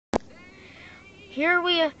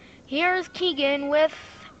Here's Keegan with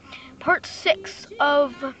part 6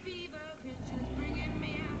 of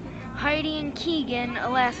Heidi and Keegan,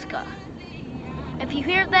 Alaska. If you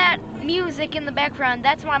hear that music in the background,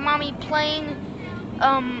 that's my mommy playing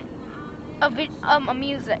a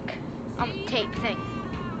music tape thing.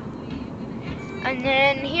 And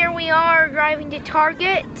then here we are driving to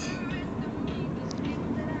Target.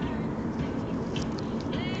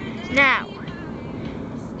 Now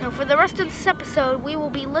for the rest of this episode, we will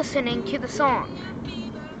be listening to the song.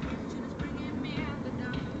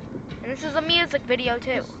 And this is a music video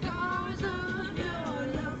too.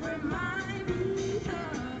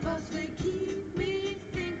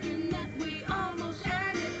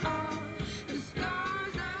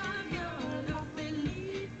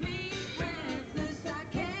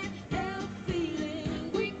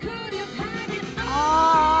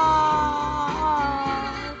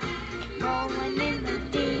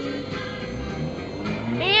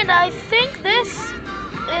 And I think this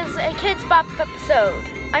is a Kids Bop episode.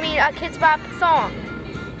 I mean, a Kids Bop song.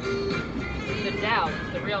 The Dow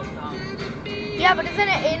is the real song. Yeah, but isn't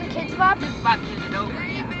it in Kids Bop? Kids Bop did it over,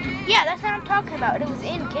 yeah. Yeah, that's what I'm talking about. It was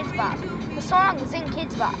in Kids Bop. The song was in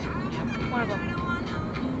Kids Bop. One of them.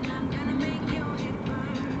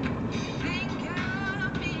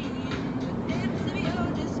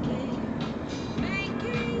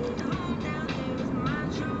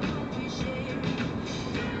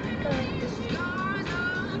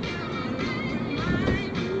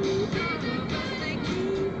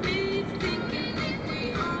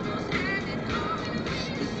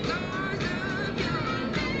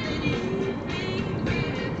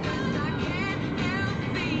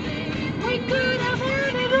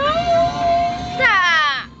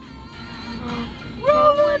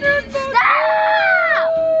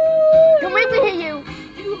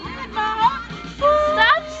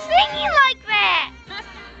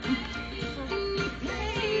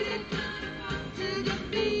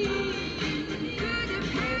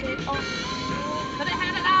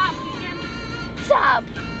 Stop!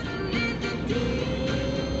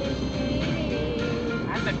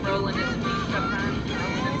 I've been rolling this week sometimes.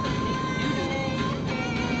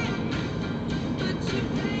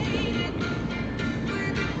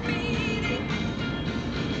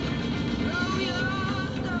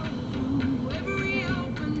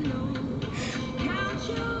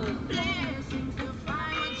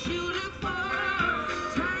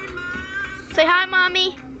 Say hi,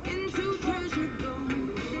 Mommy.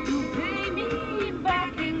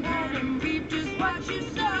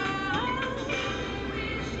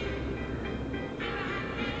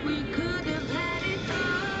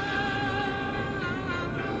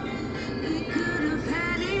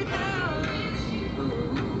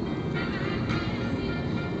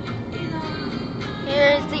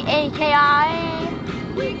 Here's the AKI.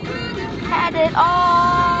 We could have had it all.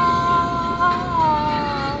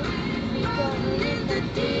 In the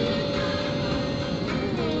deep.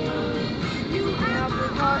 You have the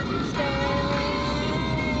heart to stay.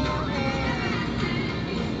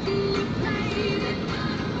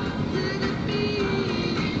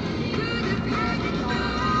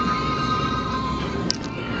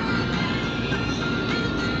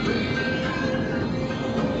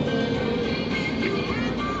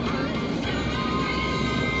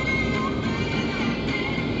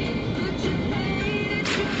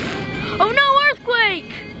 Oh no,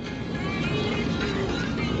 earthquake!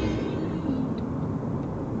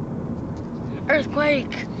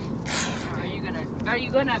 Earthquake! Are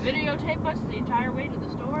you gonna videotape us the entire way to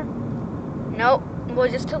the store? Nope. Well,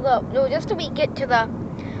 just till we get to the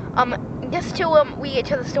we get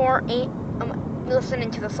to the store and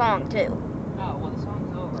listening to the song too. Oh, well, the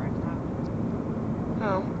song's over. It's not.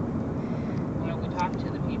 Oh. Why don't we talk to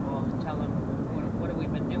the people and tell them what have we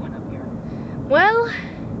been doing up here? Well,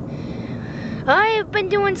 I've been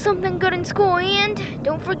doing something good in school, and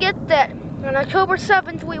don't forget that on October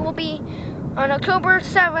 7th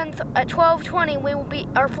at 12:20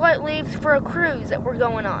 our flight leaves for a cruise that we're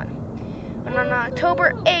going on. And on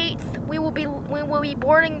October 8th we will be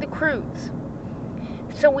boarding the cruise.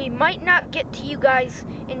 So we might not get to you guys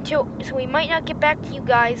until the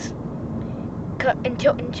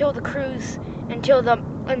cruise until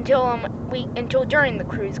during the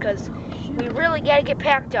cruise, because we really gotta get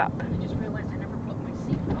packed up. I just realized I never put my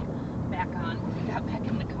seatbelt back on when we got back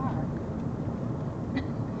in the car.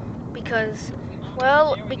 Because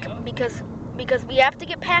we have to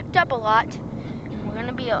get packed up a lot. It's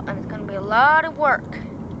gonna be a lot of work.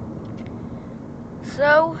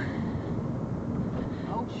 So.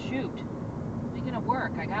 Oh shoot! Speaking of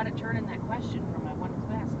work, I gotta turn in that question from my one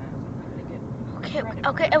class now. So I'm gonna get.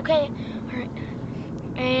 Okay. All right.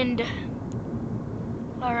 And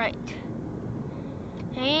alright.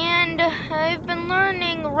 And I've been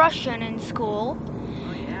learning Russian in school.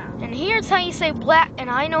 Oh yeah. And here's how you say black, and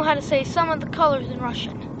I know how to say some of the colors in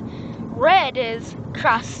Russian. Red is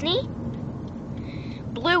krasny.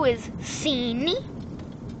 Blue is sini.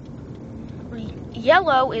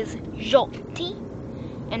 Yellow is zholty.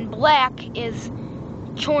 And black is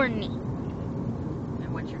chorny.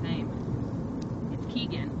 And what's your name? It's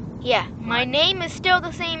Keegan. Yeah, my name is still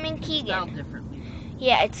the same in Keegan. Spelled differently though.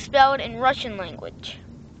 Yeah, it's spelled in Russian language.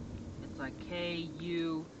 It's like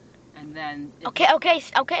K-U, and then it's Okay.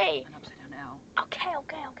 an upside down L. Okay.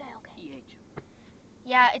 E-H.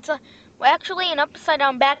 Yeah, it's actually an upside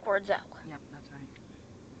down backwards L. Yep, that's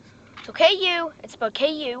right. So K-U, it's spelled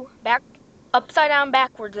K-U, upside down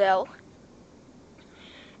backwards L,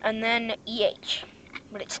 and then E-H.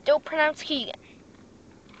 But it's still pronounced Keegan.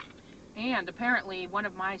 And apparently one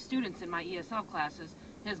of my students in my ESL classes,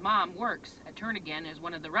 his mom works at Turnigan as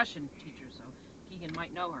one of the Russian teachers, so Keegan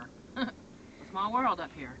might know her. A small world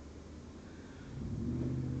up here.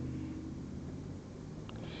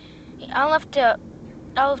 I'll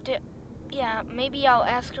have to, yeah, maybe I'll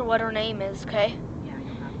ask her what her name is, okay? Yeah,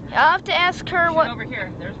 you'll have to. I'll have to ask her Shoot what, over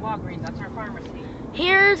here. There's Walgreens. That's our pharmacy.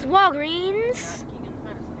 here's Walgreens, Got Keegan's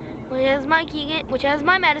medicine. which has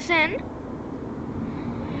my medicine.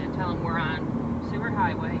 And tell him we're on Seward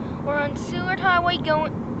Highway. We're on Seward Highway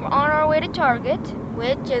we're on our way to Target,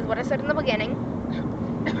 which is what I said in the beginning.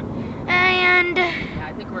 And, Yeah,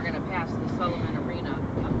 I think we're going to pass the Sullivan Arena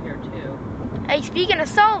up here too. hey, speaking of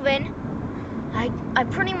Sullivan, I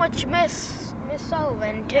pretty much miss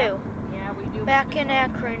Sullivan too. Yeah, we do. Back in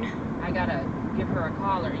Akron. I got to give her a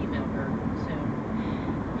call or email her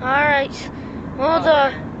soon. Alright. Well,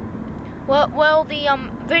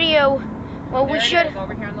 video, well, There we it should, is,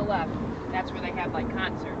 over here on the left. That's where they have like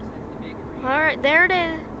concerts. That's the big arena. alright, there it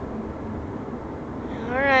is.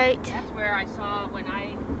 Alright. That's where I saw when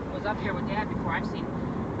I was up here with Dad before. I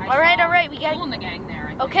Alright, saw we got Kool and the Gang there. I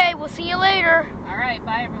think. okay, we'll see you later. All right,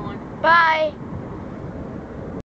 bye everyone. Bye.